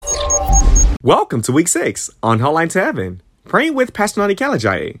Welcome to week 6 on Hotline to Heaven, praying with Pastor Nani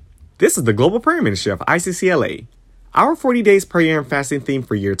Kalajaye. This is the Global Prayer Ministry of ICCLA. Our 40 days prayer and fasting theme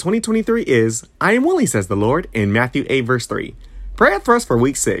for year 2023 is I am willing, says the Lord, in Matthew 8 verse 3. Prayer thrust for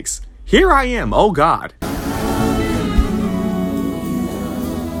week 6. Here I am, O God.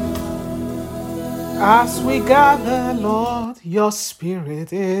 As we gather, Lord, your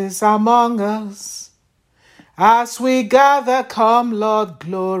Spirit is among us. As we gather, come, Lord,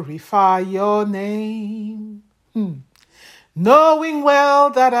 glorify your name. Knowing well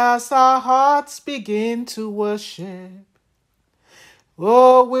that as our hearts begin to worship,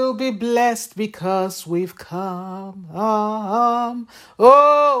 we'll be blessed because we've come. Oh,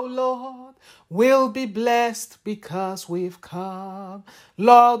 Lord, we'll be blessed because we've come.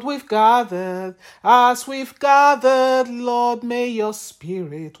 Lord, we've gathered. As we've gathered, Lord, may your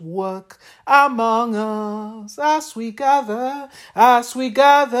Spirit work among us. As we gather,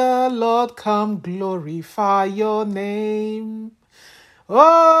 Lord, come glorify your name.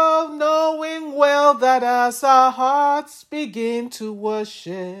 Oh, knowing well that as our hearts begin to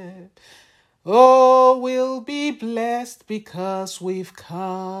worship, we'll be blessed because we've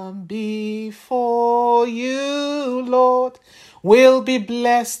come before you, Lord. We'll be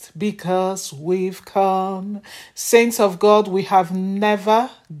blessed because we've come. Saints of God, we have never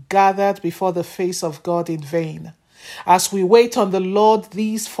gathered before the face of God in vain. As we wait on the Lord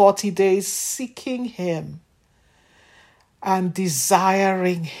these 40 days, seeking him and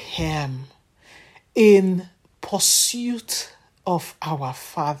desiring him in pursuit of our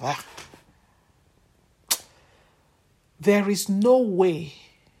Father, there is no way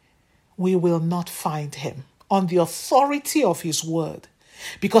we will not find him on the authority of his word,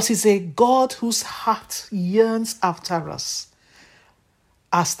 because he's a God whose heart yearns after us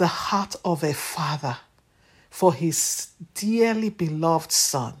as the heart of a father for his dearly beloved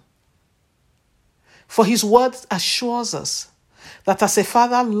son. For his word assures us that as a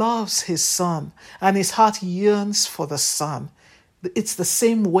father loves his son and his heart yearns for the son, it's the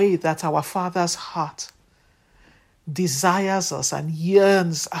same way that our Father's heart desires us and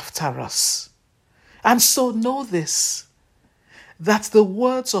yearns after us. And so know this, that the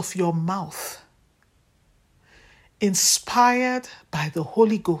words of your mouth, inspired by the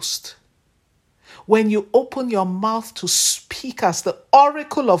Holy Ghost, when you open your mouth to speak as the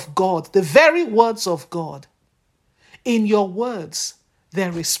oracle of God, the very words of God, in your words,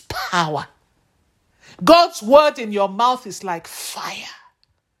 there is power. God's word in your mouth is like fire.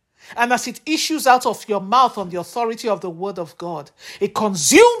 And as it issues out of your mouth on the authority of the word of God, it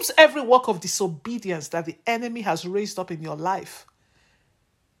consumes every work of disobedience that the enemy has raised up in your life.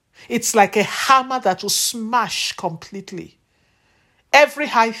 It's like a hammer that will smash completely every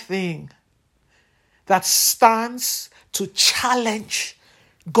high thing that stands to challenge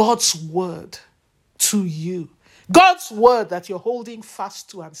God's word to you. God's word that you're holding fast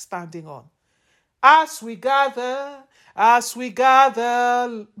to and standing on. As we gather,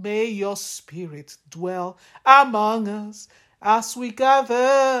 may your Spirit dwell among us. As we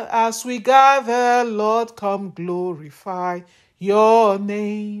gather, Lord, come glorify your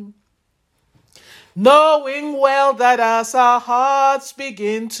name. Knowing well that as our hearts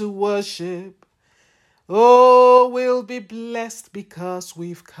begin to worship, we'll be blessed because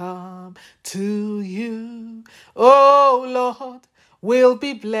we've come to you. Oh, Lord, we'll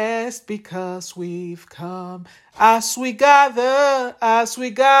be blessed because we've come. As we gather,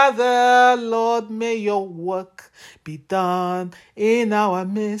 Lord, may your work be done in our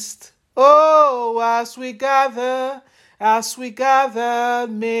midst. Oh, as we gather,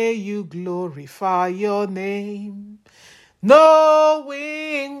 may you glorify your name.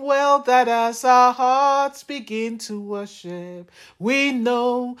 Knowing well that as our hearts begin to worship, we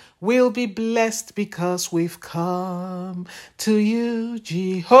know we'll be blessed because we've come to you,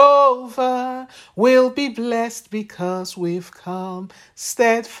 Jehovah. We'll be blessed because we've come.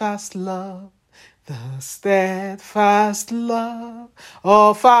 Steadfast love. The steadfast love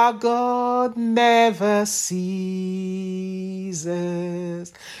of our God never ceases.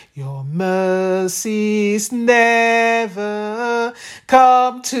 Your mercies never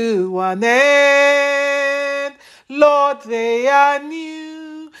come to an end. Lord, they are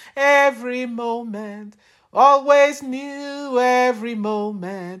new every moment. Always new every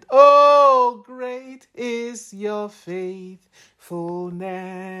moment. Oh, great is your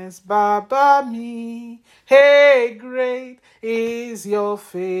faithfulness, Baba me. Hey, great is your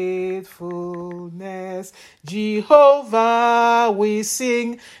faithfulness. Jehovah, we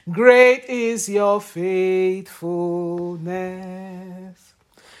sing, great is your faithfulness.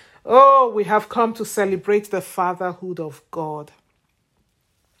 Oh, we have come to celebrate the fatherhood of God.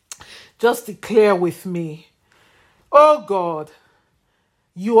 Just declare with me, oh God,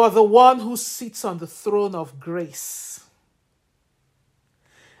 you are the one who sits on the throne of grace,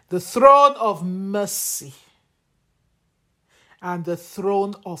 the throne of mercy, and the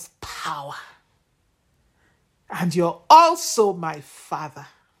throne of power. And you're also my Father.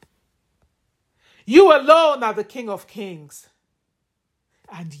 You alone are the King of Kings.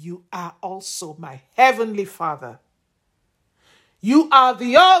 And you are also my Heavenly Father. You are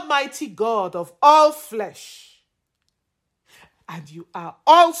the Almighty God of all flesh. And you are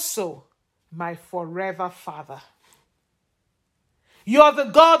also my forever Father. You are the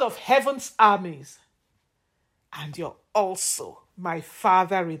God of heaven's armies. And you're also my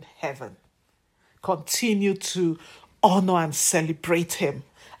Father in heaven. Continue to honor and celebrate him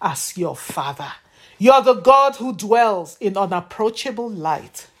as your Father. You're the God who dwells in unapproachable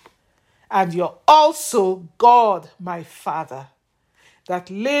light. And you're also God, my Father, that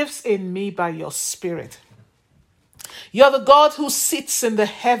lives in me by your Spirit. You're the God who sits in the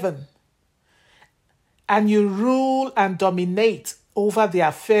heaven, and you rule and dominate over the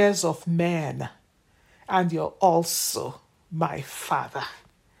affairs of men. And you're also my Father.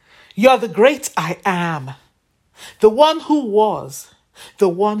 You're the great I am, the one who was, the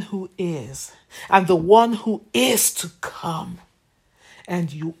one who is, and the one who is to come.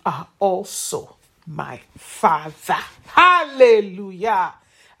 And you are also my Father. Hallelujah.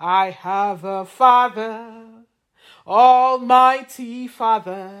 I have a Father, Almighty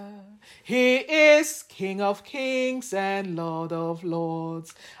Father. He is King of Kings and Lord of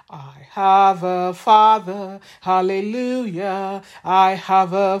Lords. I have a Father, hallelujah. I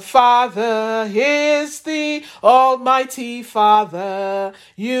have a Father, He is the Almighty Father.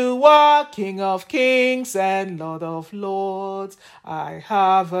 You are King of Kings and Lord of Lords. I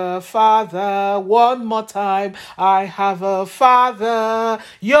have a Father, one more time. I have a Father,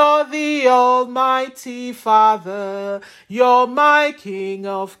 you're the Almighty Father. You're my King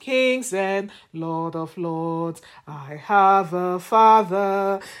of Kings and Lord of Lords. I have a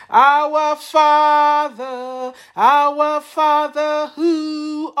Father, our Father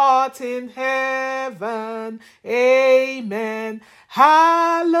who art in heaven. Amen.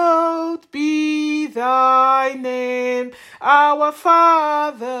 Hallowed be thy name. Our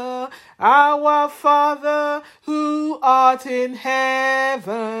Father who art in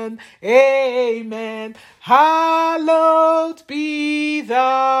heaven. Amen. Hallowed be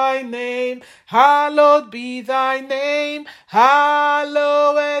thy name. Hallowed be thy name.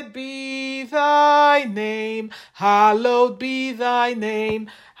 Hallowed be thy name. Hallowed be thy name.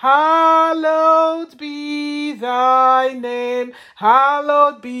 Hallowed be thy name.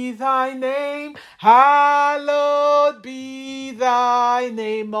 Hallowed be thy name. Hallowed be thy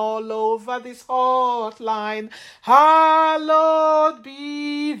name. All over this hotline. Hallowed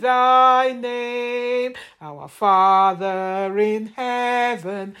be thy name. Our Father in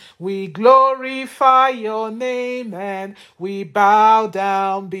heaven, we glorify your name and we bow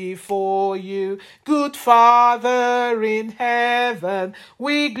down before you. Good Father in heaven,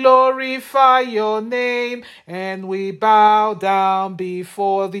 we glorify your name and we bow down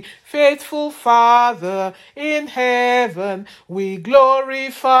before thee. Faithful Father in heaven, we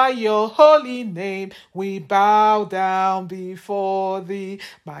glorify your holy name. We bow down before thee.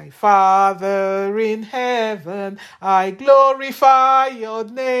 My Father in heaven, I glorify your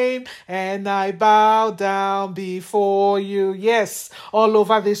name and I bow down before you. Yes, all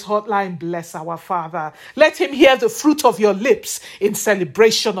over this hotline, bless our Father. Let him hear the fruit of your lips in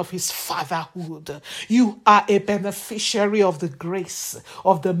celebration of his fatherhood. You are a beneficiary of the grace,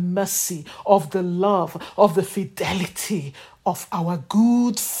 of the mercy, of the love, of the fidelity of our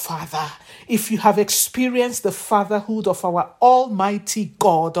good Father. If you have experienced the fatherhood of our Almighty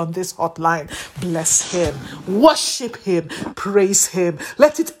God on this hotline, bless him, worship him, praise him.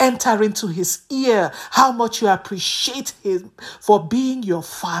 Let it enter into his ear how much you appreciate him for being your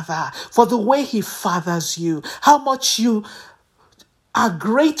Father, for the way he fathers you, how much you are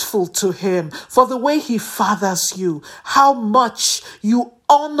grateful to him for the way he fathers you, how much you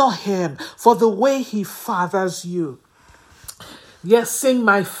honor him for the way he fathers you. Yes, sing,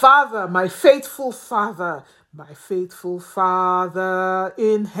 my Father, my faithful Father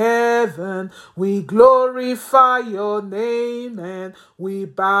in heaven. We glorify your name and we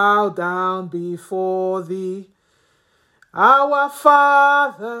bow down before thee. Our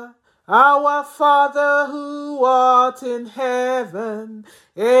Father who art in heaven.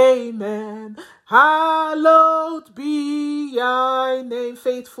 Amen. Hallowed be thy name.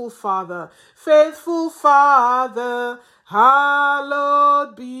 Faithful Father.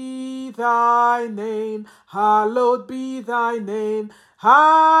 Hallowed be thy name. Hallowed be thy name.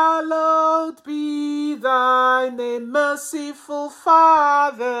 Hallowed be thy name, merciful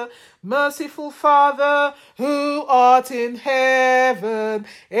Father who art in heaven.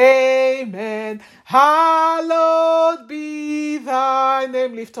 Amen. Hallowed be thy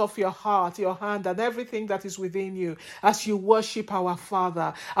name. Lift up your heart, your hand, and everything that is within you as you worship our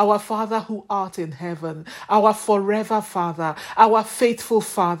Father who art in heaven, our forever Father, our faithful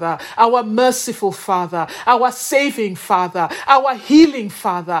Father, our merciful Father, our saving Father, our healing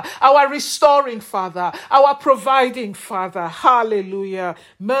Father, our restoring Father, our providing Father. Hallelujah.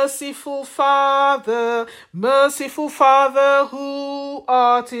 Merciful Father who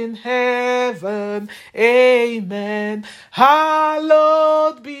art in heaven. Amen.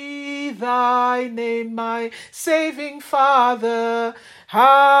 Hallowed be thy name, my saving Father.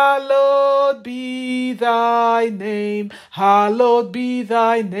 Hallowed be thy name. Hallowed be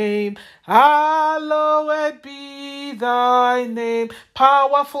thy name. Hallowed be thy name.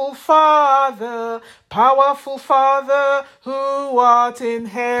 Powerful Father who art in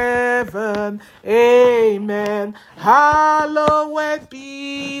heaven. Amen. Hallowed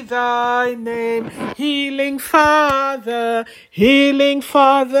be thy name. Healing Father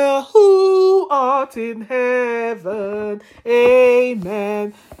who art in heaven.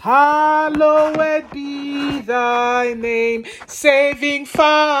 Amen. Hallowed be thy name. Saving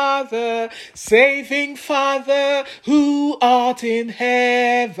Father who art in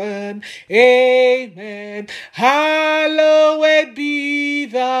heaven. Amen. Hallowed be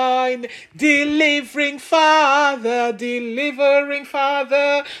thy name. Delivering Father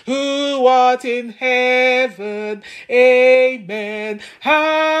who art in heaven. Amen.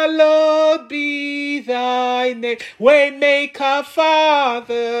 Hallowed be thy name. Waymaker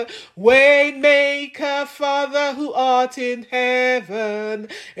Father who art in heaven.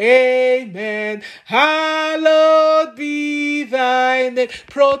 Amen. Hallowed be thy name.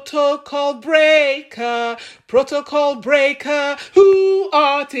 Protocol breaker who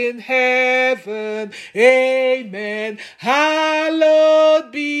art in heaven. Amen.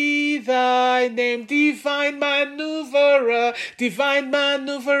 Hallowed be thy name. Divine maneuverer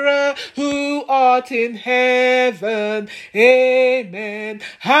who art in heaven. Amen.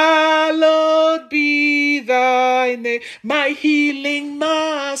 Hallowed be thy name. My healing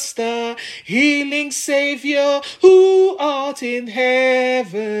master, healing Savior who art in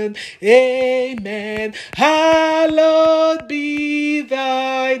heaven. Amen. Hallowed be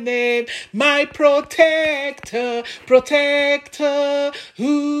thy name. My protector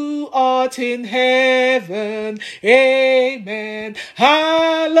who art in heaven. Amen.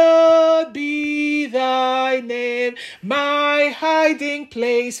 Hallowed be thy name. My hiding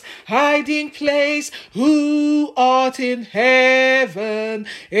place who art in heaven.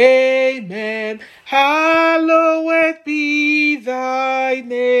 Amen. Hallowed be thy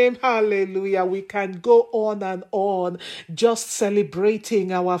name. Hallelujah. We can go on and on, just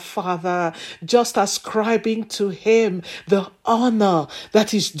celebrating our Father, just ascribing to him the honor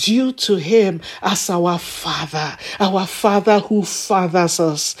that is due to him as our Father who fathers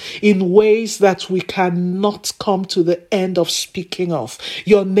us in ways that we cannot come to the end of speaking of.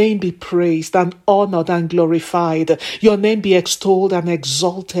 Your name be praised and honored and glorified. Your name be extolled and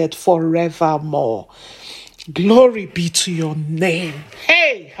exalted forevermore. Glory be to your name.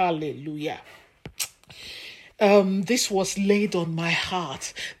 Hey, hallelujah. This was laid on my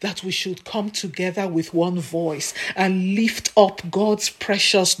heart that we should come together with one voice and lift up God's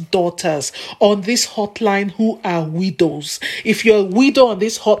precious daughters on this hotline who are widows. If you're a widow on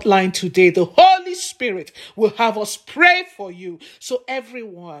this hotline today, the Holy Spirit will have us pray for you. So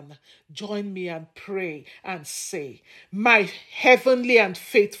everyone, join me and pray and say, my heavenly and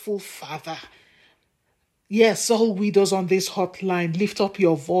faithful Father. Yes, all widows on this hotline, lift up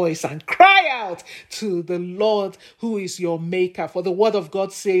your voice and cry out to the Lord who is your maker. For the word of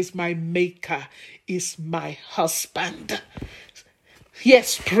God says, my maker is my husband.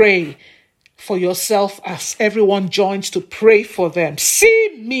 Yes, pray for yourself as everyone joins to pray for them.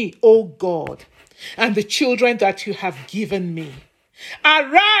 See me, O God, and the children that you have given me.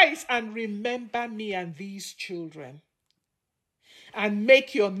 Arise and remember me and these children, and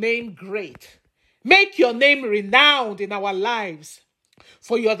make your name great. Make your name renowned in our lives.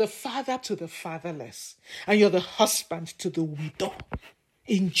 For you're the father to the fatherless, and you're the husband to the widow.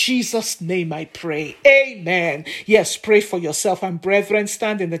 In Jesus' name I pray. Amen. Yes, pray for yourself, and brethren,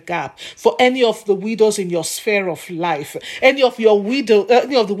 stand in the gap for any of the widows in your sphere of life, any of the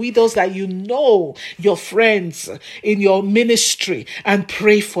widows that you know, your friends in your ministry, and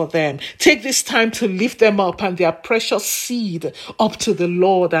pray for them. Take this time to lift them up and their precious seed up to the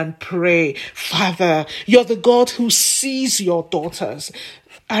Lord and pray. Father, you're the God who sees your daughters.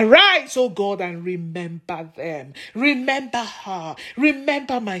 Arise, O God, and remember them. Remember her.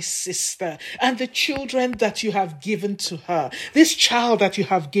 Remember my sister and the children that you have given to her. This child that you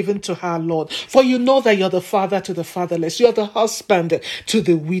have given to her, Lord. For you know that you're the father to the fatherless. You're the husband to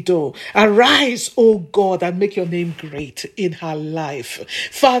the widow. Arise, O God, and make your name great in her life.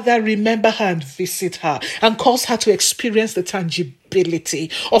 Father, remember her and visit her and cause her to experience the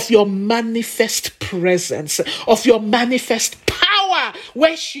tangibility of your manifest presence, of your manifest power,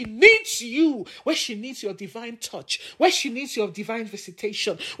 where she needs you, where she needs your divine touch, where she needs your divine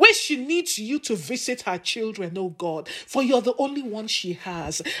visitation, where she needs you to visit her children, oh God, for you're the only one she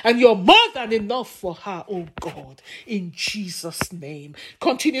has, and you're more than enough for her, oh God, in Jesus' name.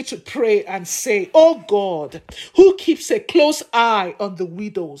 Continue to pray and say, oh God, who keeps a close eye on the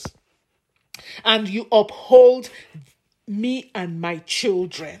widows, and you uphold me and my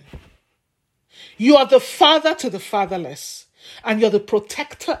children. You are the father to the fatherless, and you're the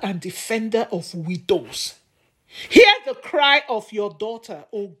protector and defender of widows. Hear the cry of your daughter,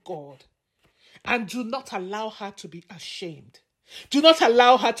 O God, and do not allow her to be ashamed. Do not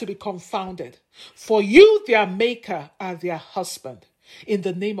allow her to be confounded, for you, their maker, are their husband. In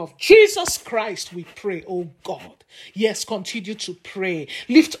the name of Jesus Christ, we pray, oh God. Yes, continue to pray.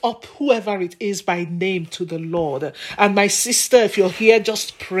 Lift up whoever it is by name to the Lord. And my sister, if you're here,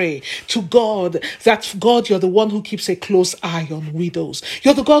 just pray to God that, God, you're the one who keeps a close eye on widows.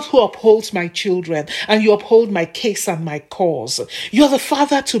 You're the God who upholds my children, and you uphold my case and my cause. You're the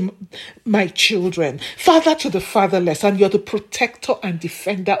father to my children, father to the fatherless, and you're the protector and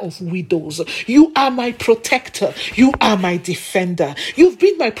defender of widows. You are my protector. You are my defender. You've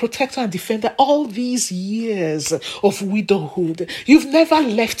been my protector and defender all these years of widowhood. You've never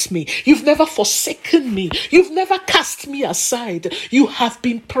left me. You've never forsaken me. You've never cast me aside. You have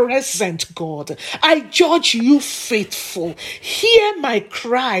been present, God. I judge you faithful. Hear my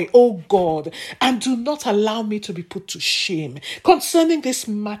cry, O God, and do not allow me to be put to shame concerning this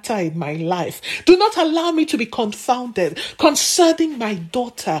matter in my life. Do not allow me to be confounded concerning my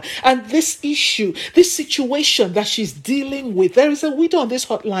daughter and this issue, this situation that she's dealing with. There is a widow on this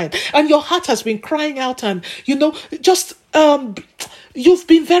hotline, and your heart has been crying out, and you've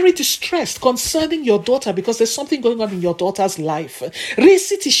been very distressed concerning your daughter because there's something going on in your daughter's life. Father,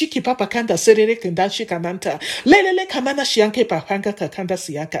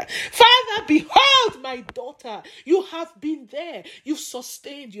 behold my daughter. You have been there. You've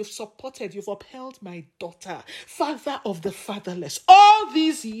sustained, you've supported, you've upheld my daughter. Father of the fatherless. All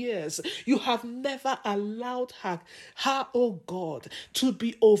these years, you have never allowed her, oh God, to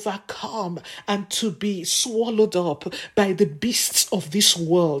be overcome and to be swallowed up by the beasts of this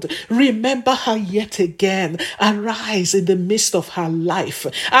world. Remember her yet again. Arise in the midst of her life.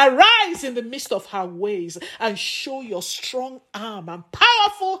 Arise in the midst of her ways and show your strong arm and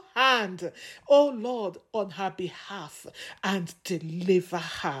powerful hand, oh Lord, on her behalf, and deliver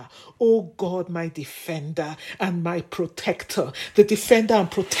her. Oh God, my defender and my protector, the defender and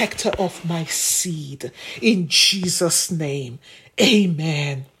protector of my seed. In Jesus' name,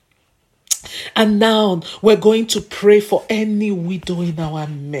 amen. And now we're going to pray for any widow in our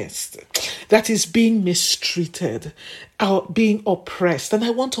midst that is being mistreated, being oppressed. And I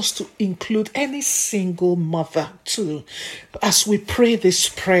want us to include any single mother too, as we pray this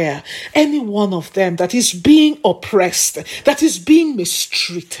prayer. Any one of them that is being oppressed, that is being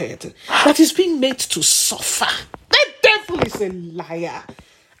mistreated, that is being made to suffer. The devil is a liar.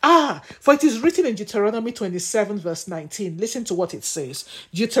 For it is written in Deuteronomy 27 verse 19. Listen to what it says.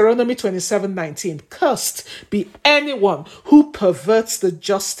 Deuteronomy 27:19. Cursed be anyone who perverts the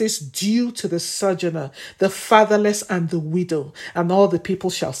justice due to the sojourner, the fatherless, and the widow. And all the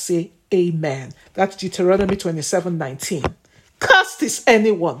people shall say, amen. That's Deuteronomy 27:19. Cursed is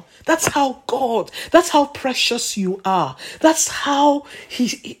anyone. That's how precious you are. That's how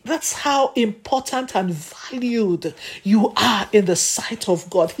important and valued you are in the sight of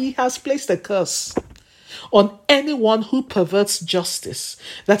God. He has placed a curse on anyone who perverts justice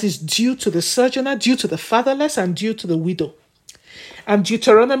that is due to the sojourner, due to the fatherless, and due to the widow. And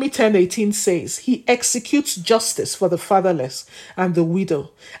Deuteronomy 10:18 says, he executes justice for the fatherless and the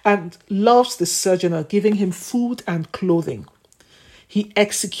widow and loves the sojourner, giving him food and clothing. He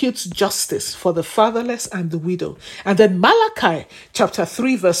executes justice for the fatherless and the widow. And then Malachi chapter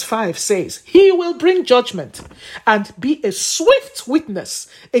 3 verse 5 says, he will bring judgment and be a swift witness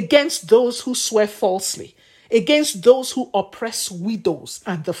against those who swear falsely, against those who oppress widows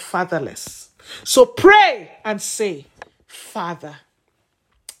and the fatherless. So pray and say, Father,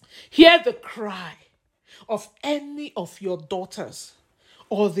 hear the cry of any of your daughters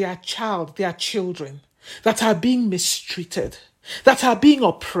or their children that are being mistreated, that are being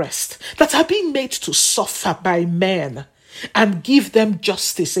oppressed, that are being made to suffer by men, and give them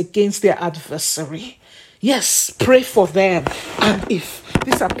justice against their adversary. Yes, pray for them. And if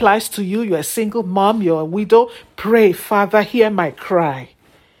this applies to you, you're a single mom, you're a widow, pray, Father, hear my cry.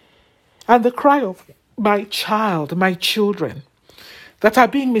 And the cry of my child, my children, that are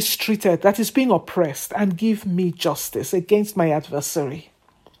being mistreated, that is being oppressed, and give me justice against my adversary.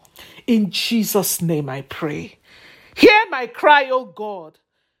 In Jesus' name I pray. Hear my cry, O God,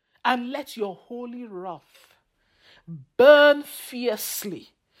 and let your holy wrath burn fiercely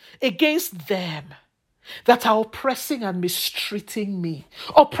against them that are oppressing and mistreating me,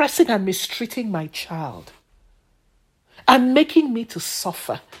 oppressing and mistreating my child, and making me to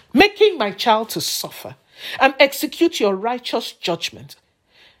suffer, making my child to suffer, and execute your righteous judgment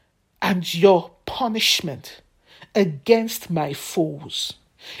and your punishment against my foes.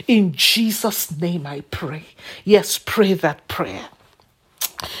 In Jesus' name I pray. Yes, pray that prayer.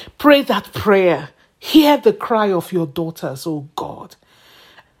 Pray that prayer. Hear the cry of your daughters, O God,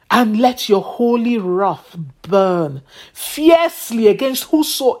 and let your holy wrath burn fiercely against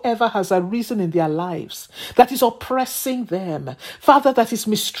whosoever has arisen in their lives, that is oppressing them, Father, that is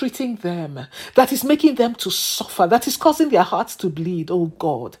mistreating them, that is making them to suffer, that is causing their hearts to bleed, oh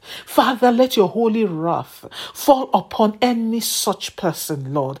God. Father, let your holy wrath fall upon any such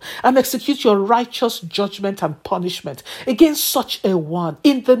person, Lord, and execute your righteous judgment and punishment against such a one,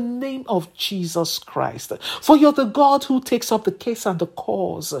 in the name of Jesus Christ. For you're the God who takes up the case and the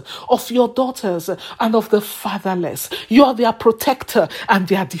cause of your daughters and of the fatherless. You are their protector and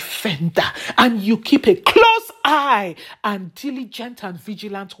their defender, and you keep a close eye and diligent and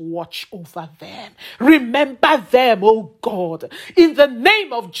vigilant watch over them. Remember them, O God, in the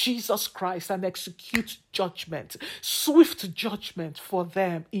name of Jesus Christ, and execute judgment, swift judgment for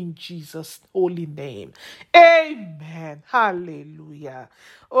them in Jesus' holy name. Amen. Hallelujah.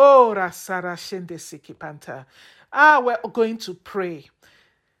 Oh, Rasara Shende Sikipanta. We're going to pray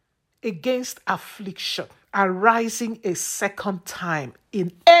against affliction arising a second time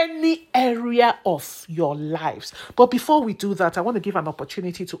in any area of your lives. But before we do that, I want to give an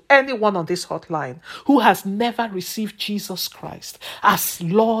opportunity to anyone on this hotline who has never received Jesus Christ as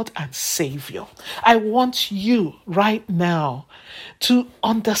Lord and Savior. I want you right now to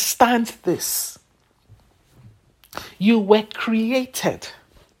understand this. You were created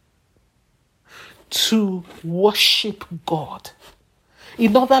to worship God.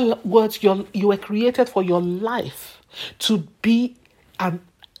 In other words, you were created for your life to be,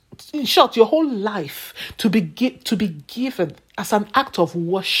 in short, your whole life to be given as an act of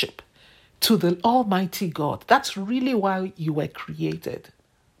worship to the Almighty God. That's really why you were created.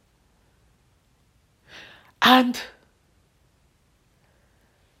 And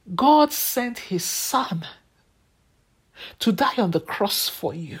God sent his Son to die on the cross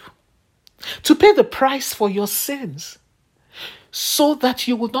for you, to pay the price for your sins, so that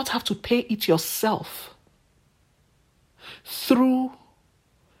you will not have to pay it yourself through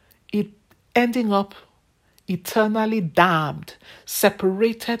it ending up eternally damned,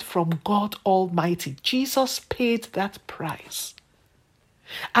 separated from God Almighty. Jesus paid that price.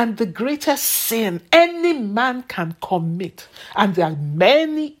 And the greatest sin any man can commit, and there are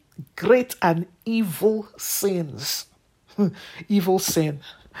many great and evil sins. Evil sin.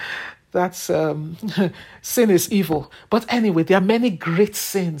 That's sin is evil. But anyway, there are many great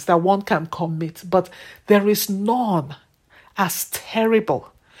sins that one can commit, but there is none as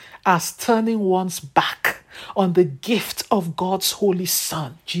terrible as turning one's back on the gift of God's Holy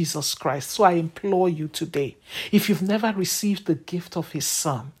Son, Jesus Christ. So I implore you today, if you've never received the gift of his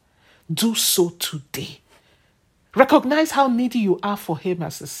Son, do so today. Recognize how needy you are for him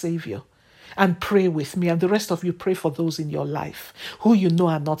as a Savior, and pray with me. And the rest of you, pray for those in your life who you know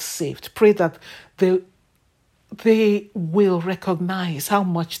are not saved. Pray that they will recognize how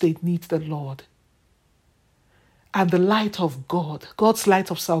much they need the Lord. And the light of God, God's light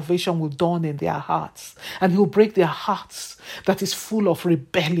of salvation, will dawn in their hearts. And he'll break their hearts that is full of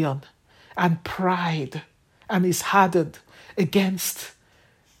rebellion and pride and is hardened against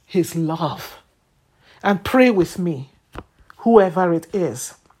his love. And pray with me, whoever it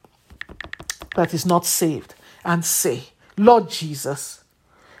is that is not saved, and say, Lord Jesus,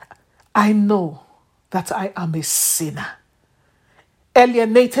 I know that I am a sinner,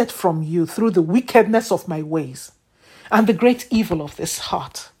 alienated from you through the wickedness of my ways and the great evil of this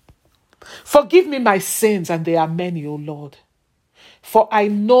heart. Forgive me my sins, and they are many, O Lord, for I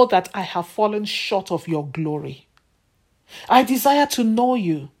know that I have fallen short of your glory. I desire to know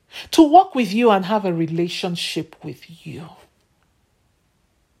you, to walk with you and have a relationship with you.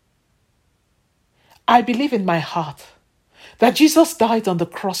 I believe in my heart that Jesus died on the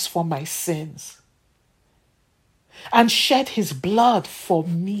cross for my sins and shed his blood for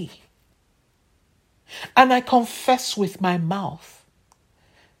me. And I confess with my mouth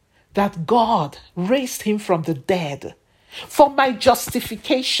that God raised him from the dead for my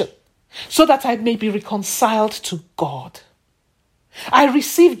justification, so that I may be reconciled to God. I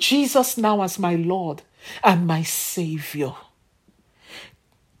receive Jesus now as my Lord and my Savior.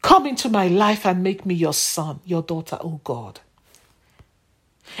 Come into my life and make me your son, your daughter, O God.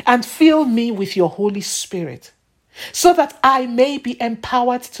 And fill me with your Holy Spirit, so that I may be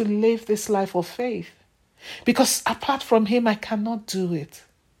empowered to live this life of faith. Because apart from him, I cannot do it.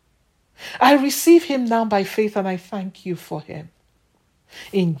 I receive him now by faith, and I thank you for him.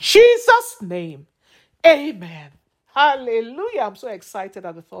 In Jesus' name, amen. Hallelujah. I'm so excited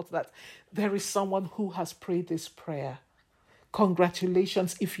at the thought that there is someone who has prayed this prayer.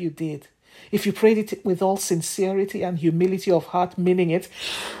 Congratulations if you did. If you prayed it with all sincerity and humility of heart, meaning it,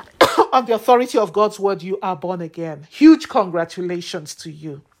 on the authority of God's word, you are born again. Huge congratulations to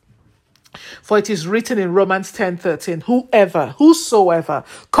you. For it is written in Romans 10:13, whosoever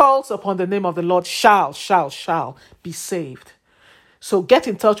calls upon the name of the Lord shall be saved. So get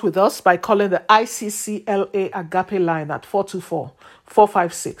in touch with us by calling the ICCLA Agape line at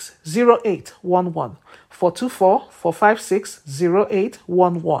 424-456-0811.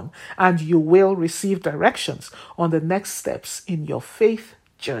 424-456-0811. And you will receive directions on the next steps in your faith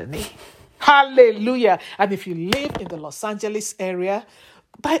journey. Hallelujah. And if you live in the Los Angeles area,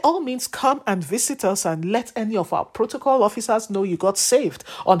 by all means, come and visit us and let any of our protocol officers know you got saved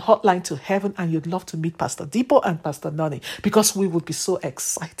on Hotline to Heaven, and you'd love to meet Pastor Deepo and Pastor Noni, because we would be so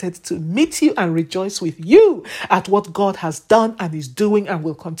excited to meet you and rejoice with you at what God has done and is doing and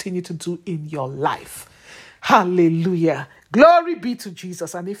will continue to do in your life. Hallelujah. Glory be to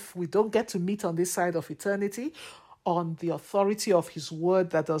Jesus. And if we don't get to meet on this side of eternity, on the authority of his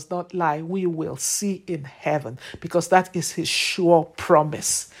word that does not lie, we will see in heaven, because that is his sure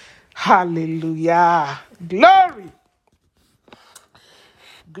promise. Hallelujah. Glory.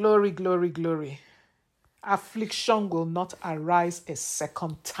 Glory, glory, glory. Affliction will not arise a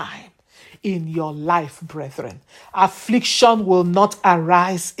second time in your life, brethren. Affliction will not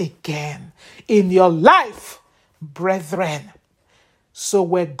arise again in your life, brethren. So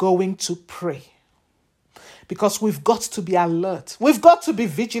we're going to pray, because we've got to be alert. We've got to be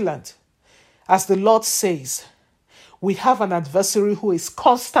vigilant. As the Lord says, we have an adversary who is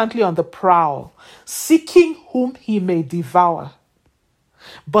constantly on the prowl, seeking whom he may devour.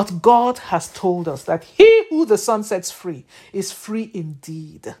 But God has told us that he who the Son sets free is free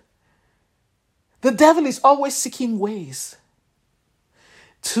indeed. The devil is always seeking ways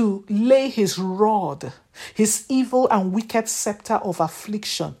to lay his rod, his evil and wicked scepter of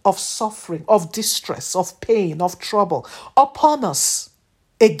affliction, of suffering, of distress, of pain, of trouble upon us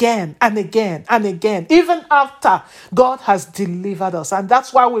again and again and again, even after God has delivered us. And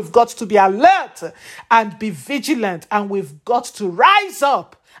that's why we've got to be alert and be vigilant, and we've got to rise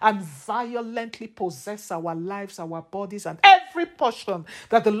up and violently possess our lives, our bodies, and every portion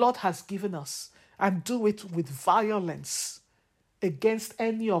that the Lord has given us, and do it with violence against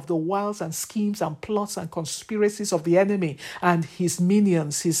any of the wiles and schemes and plots and conspiracies of the enemy and his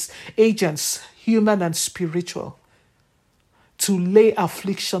minions, his agents, human and spiritual, to lay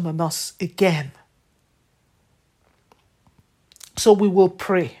affliction on us again. So we will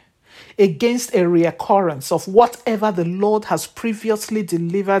pray against a reoccurrence of whatever the Lord has previously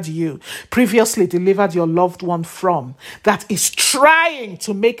delivered your loved one from, that is trying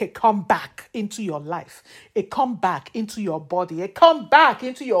to make a comeback into your life, a comeback into your body, a comeback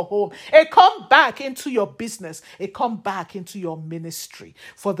into your home, a comeback into your business, a comeback into your ministry.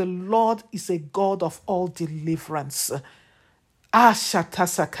 For the Lord is a God of all deliverance. And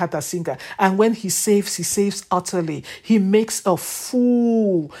when he saves utterly. He makes a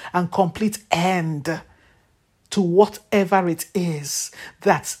full and complete end to whatever it is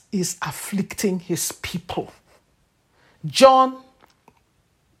that is afflicting his people. John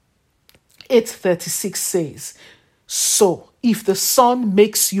 8:36 says, so if the Son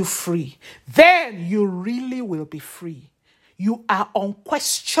makes you free, then you really will be free. You are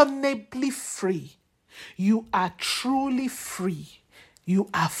unquestionably free. You are truly free. You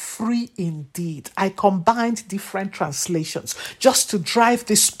are free indeed. I combined different translations just to drive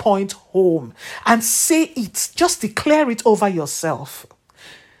this point home and say it. Just declare it over yourself.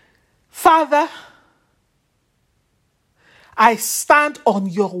 Father, I stand on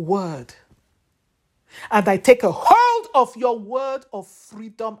your word and I take a hold of your word of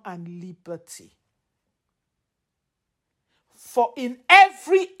freedom and liberty. For in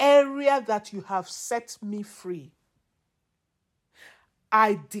every area that you have set me free,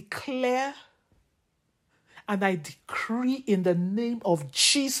 I declare and I decree in the name of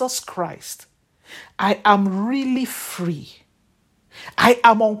Jesus Christ, I am really free. I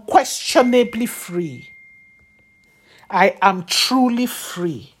am unquestionably free. I am truly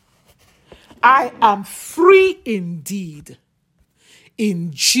free. I am free indeed.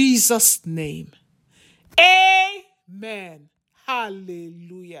 In Jesus' name. Amen.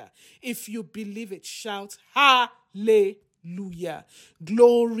 Hallelujah. If you believe it, shout hallelujah.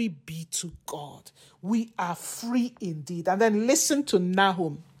 Glory be to God. We are free indeed. And then listen to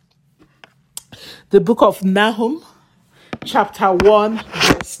Nahum. The book of Nahum, chapter 1,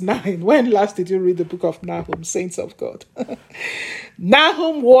 verse 9. When last did you read the book of Nahum, saints of God?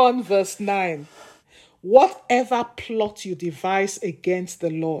 Nahum 1, verse 9. Whatever plot you devise against the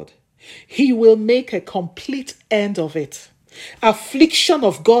Lord, he will make a complete end of it. Affliction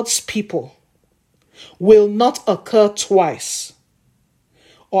of God's people will not occur twice.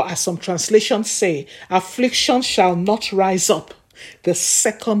 Or as some translations say, affliction shall not rise up the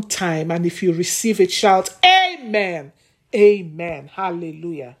second time. And if you receive it, shout, Amen. Amen.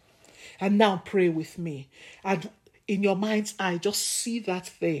 Hallelujah. And now pray with me. And in your mind's eye, just see that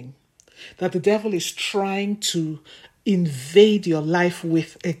thing that the devil is trying to invade your life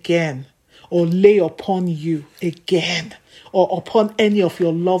with again, or lay upon you again, or upon any of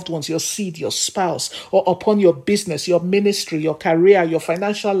your loved ones, your seed, your spouse, or upon your business, your ministry, your career, your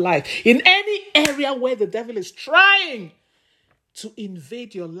financial life, in any area where the devil is trying to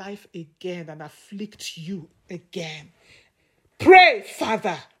invade your life again and afflict you again. Pray,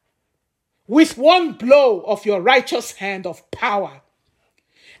 Father, with one blow of your righteous hand of power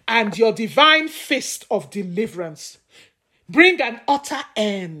and your divine fist of deliverance, bring an utter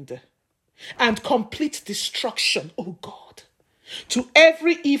end and complete destruction, O God, to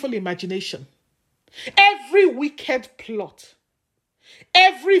every evil imagination, every wicked plot,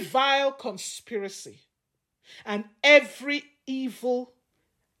 every vile conspiracy, and every evil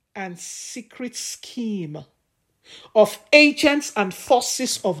and secret scheme of agents and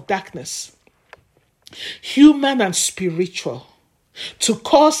forces of darkness, human and spiritual, to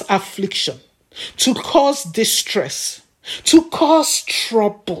cause affliction, to cause distress, to cause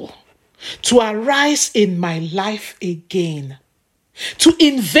trouble, to arise in my life again, to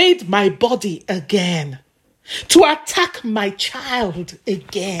invade my body again, to attack my child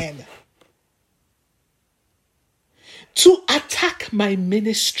again, to attack my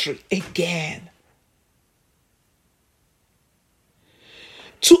ministry again,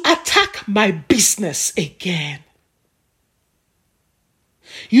 to attack my business again.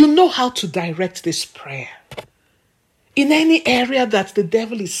 You know how to direct this prayer. In any area that the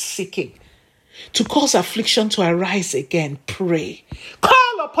devil is seeking to cause affliction to arise again, pray.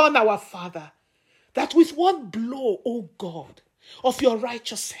 Call upon our Father that with one blow, O God, of your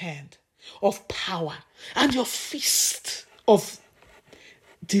righteous hand of power and your fist of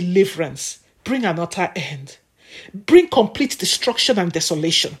deliverance, bring an utter end. Bring complete destruction and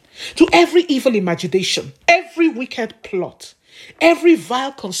desolation to every evil imagination, every wicked plot, every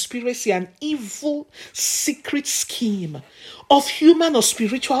vile conspiracy and evil secret scheme of human or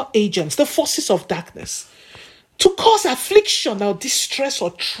spiritual agents, the forces of darkness, to cause affliction or distress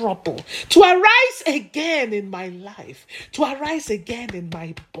or trouble, to arise again in my life, to arise again in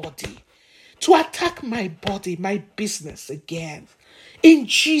my body, to attack my body, my business again. In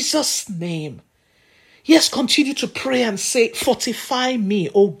Jesus' name. Yes, continue to pray and say, fortify me,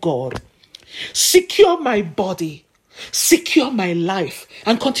 O God. Secure my body. Secure my life,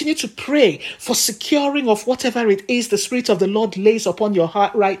 and continue to pray for securing of whatever it is the Spirit of the Lord lays upon your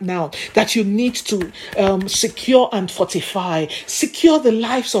heart right now that you need to secure and fortify. Secure the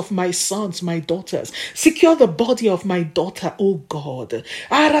lives of my sons, my daughters. Secure the body of my daughter, oh God.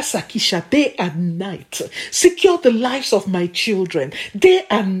 Arasakisha, day and night. Secure the lives of my children, day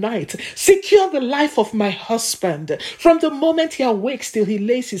and night. Secure the life of my husband from the moment he awakes till he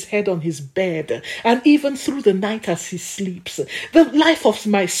lays his head on his bed, and even through the night as as he sleeps. The life of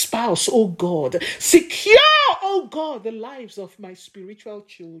my spouse, oh God. Secure, oh God, the lives of my spiritual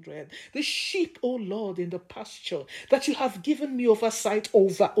children. The sheep, oh Lord, in the pasture that you have given me oversight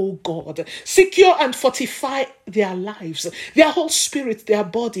over, oh God. Secure and fortify their lives, their whole spirit, their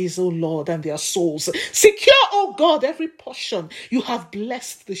bodies, oh Lord, and their souls. Secure, oh God, every portion you have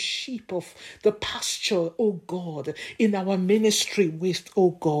blessed the sheep of the pasture, oh God, in our ministry with, oh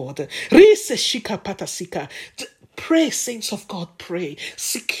God. Pray, saints of God, pray.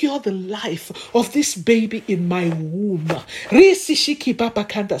 Secure the life of this baby in my womb.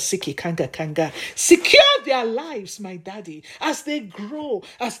 Secure their lives, my daddy, as they grow,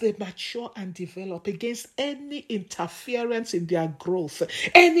 as they mature and develop, against any interference in their growth,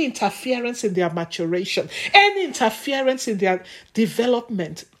 any interference in their maturation, any interference in their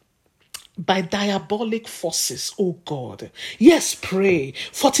development by diabolic forces, oh God. Yes, pray.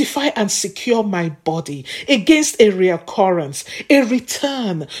 Fortify and secure my body against a reoccurrence, a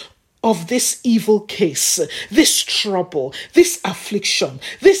return of this evil case, this trouble, this affliction,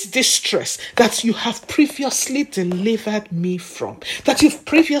 this distress that you have previously delivered me from, that you've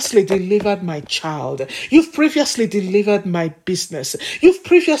previously delivered my child, you've previously delivered my business, you've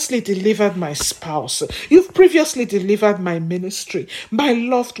previously delivered my spouse, you've previously delivered my ministry, my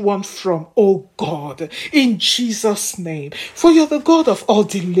loved one from, oh God, in Jesus' name. For you're the God of all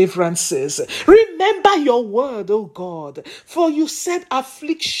deliverances. Remember your word, oh God, for you said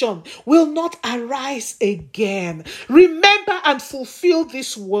affliction will not arise again. Remember and fulfill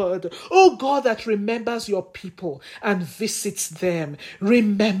this word, oh God, that remembers your people and visits them.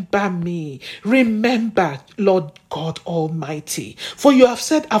 Remember me. Remember, Lord God Almighty, for you have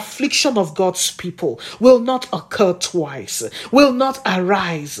said affliction of God's people will not occur twice, will not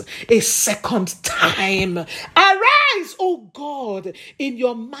arise a second time. Arise, oh God, in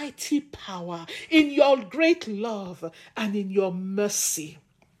your mighty power, in your great love, and in your mercy,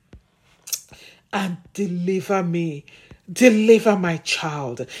 and deliver me. Deliver my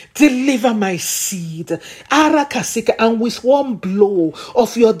child, deliver my seed, Arakasika, and with one blow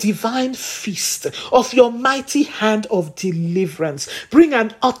of your divine fist, of your mighty hand of deliverance, bring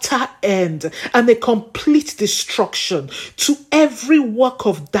an utter end and a complete destruction to every work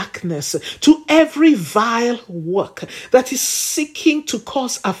of darkness, to every vile work that is seeking to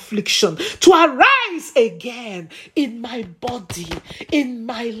cause affliction, to arise again in my body, in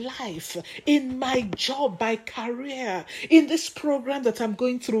my life, in my job, my career, in this program that I'm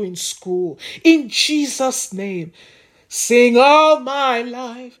going through in school. In Jesus' name. Sing all my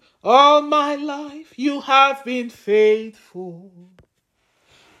life, you have been faithful.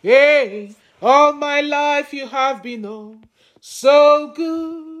 Hey, all my life you have been, oh, so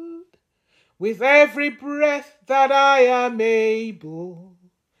good. With every breath that I am able,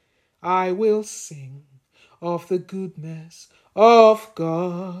 I will sing of the goodness of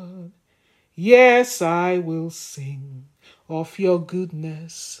God. Yes, I will sing of your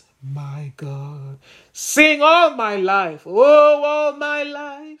goodness, my God. Sing all my life, oh, all my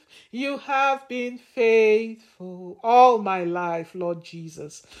life, you have been faithful. All my life, Lord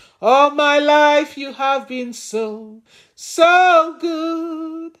Jesus. All my life, you have been so, so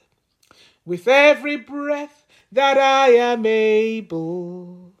good. With every breath that I am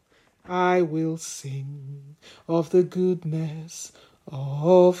able, I will sing of the goodness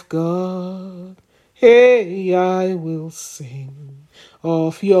of God. Hey, I will sing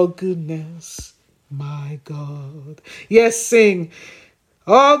of your goodness, my God. Yes, sing.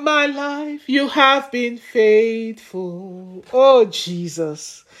 All my life you have been faithful. Oh,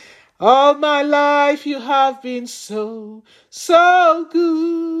 Jesus. All my life you have been so, so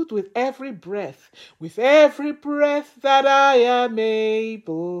good. With every breath that I am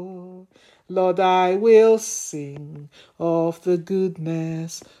able, Lord, I will sing of the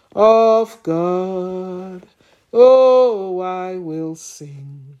goodness of God. Oh, I will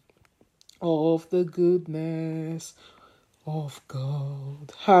sing of the goodness of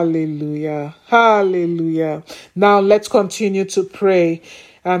God. Hallelujah. Hallelujah. Now let's continue to pray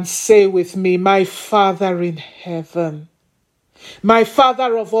and say with me, my Father in heaven, my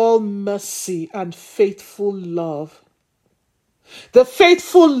Father of all mercy and faithful love, the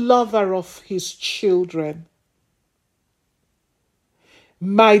faithful lover of his children,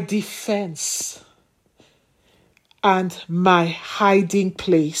 my defense and my hiding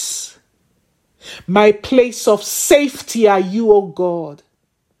place. My place of safety are you, O God,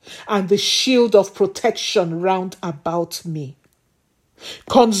 and the shield of protection round about me.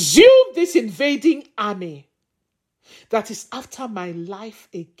 Consume this invading army that is after my life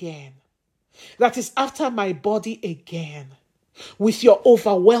again, that is after my body again, with your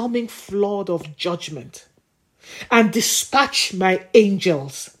overwhelming flood of judgment. and dispatch my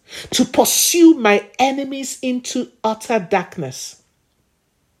angels to pursue my enemies into utter darkness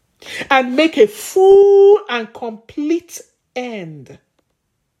and make a full and complete end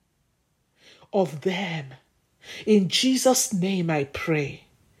of them. In Jesus' name I pray.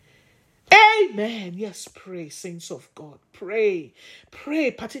 Amen. Yes, pray, saints of God. Pray.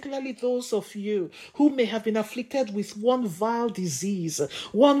 Pray, particularly those of you who may have been afflicted with one vile disease,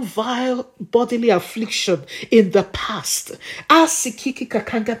 one vile bodily affliction in the past.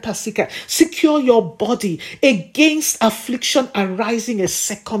 Secure your body against affliction arising a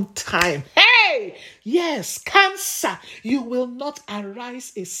second time. Hey! Yes, cancer, you will not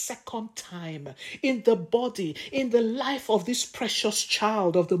arise a second time in the body, in the life of this precious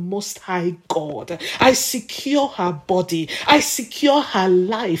child of the Most High God. I secure her body. I secure her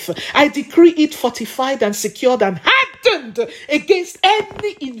life. I decree it fortified and secured and hardened against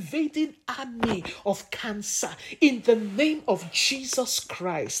any invading army of cancer in the name of Jesus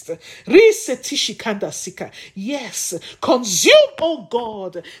Christ. Yes, consume, oh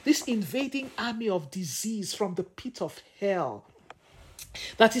God, this invading army of disease from the pit of hell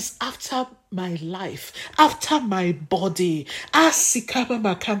that is after my life, after my body. Asikaba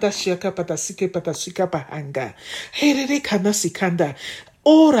makanda shiaka patasike patasika bahanga. Herere kana sikanda.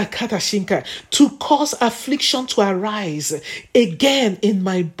 Ora katashinka, to cause affliction to arise again in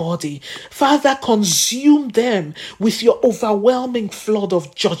my body. Father, consume them with your overwhelming flood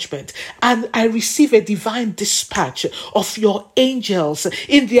of judgment, and I receive a divine dispatch of your angels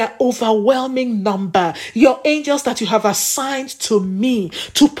in their overwhelming number, your angels that you have assigned to me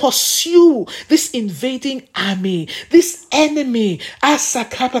to pursue this invading army, this enemy,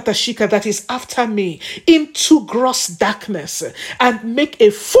 Asakapatashika, that is after me, into gross darkness, and make a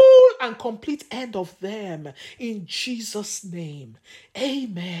full and complete end of them in Jesus' name.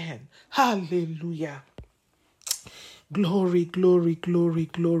 Amen. Hallelujah. Glory, glory, glory,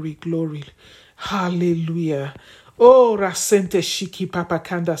 glory, glory. Hallelujah. Oh, rasente shiki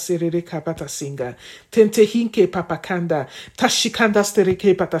papakanda serere kapata singa. Tente hinke papakanda. Tashikanda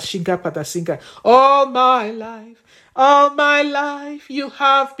stereke patashinga patasinga. All my life, you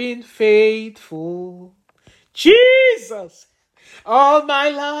have been faithful. Jesus. All my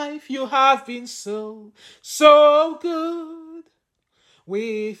life you have been so good.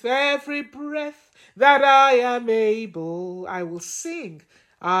 With every breath that I am able, I will sing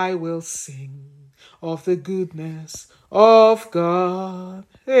of the goodness of God.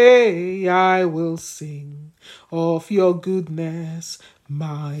 Hey, I will sing of your goodness,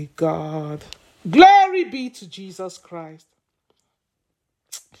 my God. Glory be to Jesus Christ.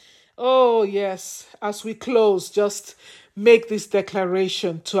 Oh, yes, as we close, just make this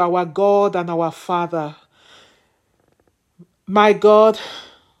declaration to our God and our Father. My God,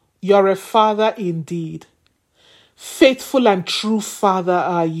 you're a Father indeed. Faithful and true Father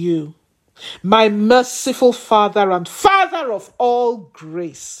are you. My merciful Father and Father of all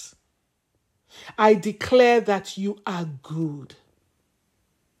grace. I declare that you are good.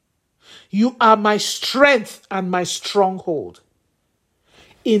 You are my strength and my stronghold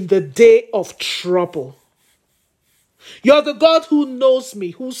in the day of trouble. You're the God who knows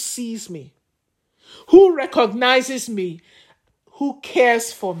me, who sees me, who recognizes me, who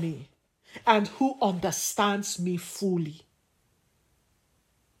cares for me, and who understands me fully.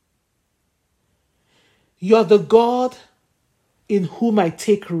 You're the God in whom I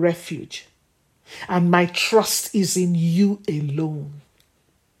take refuge, and my trust is in you alone.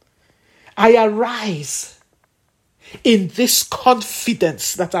 I arise in this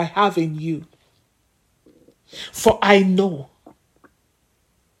confidence that I have in you. For I know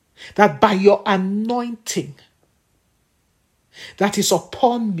that by your anointing that is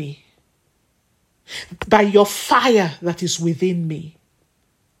upon me, by your fire that is within me,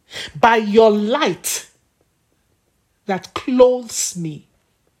 by your light that clothes me,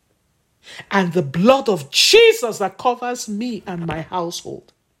 and the blood of Jesus that covers me and my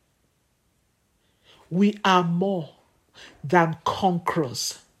household, we are more than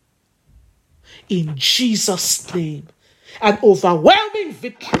conquerors. In Jesus' name, an overwhelming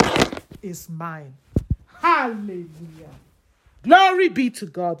victory is mine. Hallelujah. Glory be to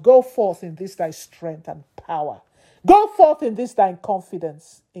God. Go forth in this thy strength and power. Go forth in this thy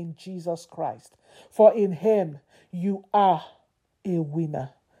confidence in Jesus Christ. For in him you are a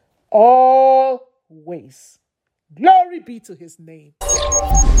winner. Always. Glory be to his name.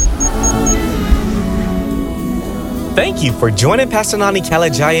 Thank you for joining Pastor Nani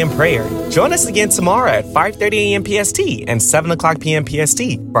Kalajaya in prayer. Join us again tomorrow at 5:30 a.m. PST and 7 o'clock p.m.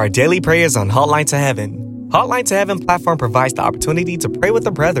 PST for our daily prayers on Hotline to Heaven. Hotline to Heaven platform provides the opportunity to pray with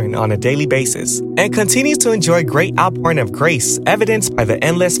the brethren on a daily basis and continues to enjoy great outpouring of grace evidenced by the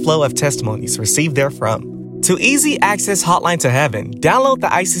endless flow of testimonies received therefrom. To easy access Hotline to Heaven, download the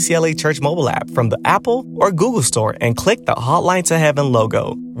ICCLA Church mobile app from the Apple or Google Store and click the Hotline to Heaven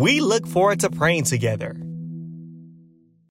logo. We look forward to praying together.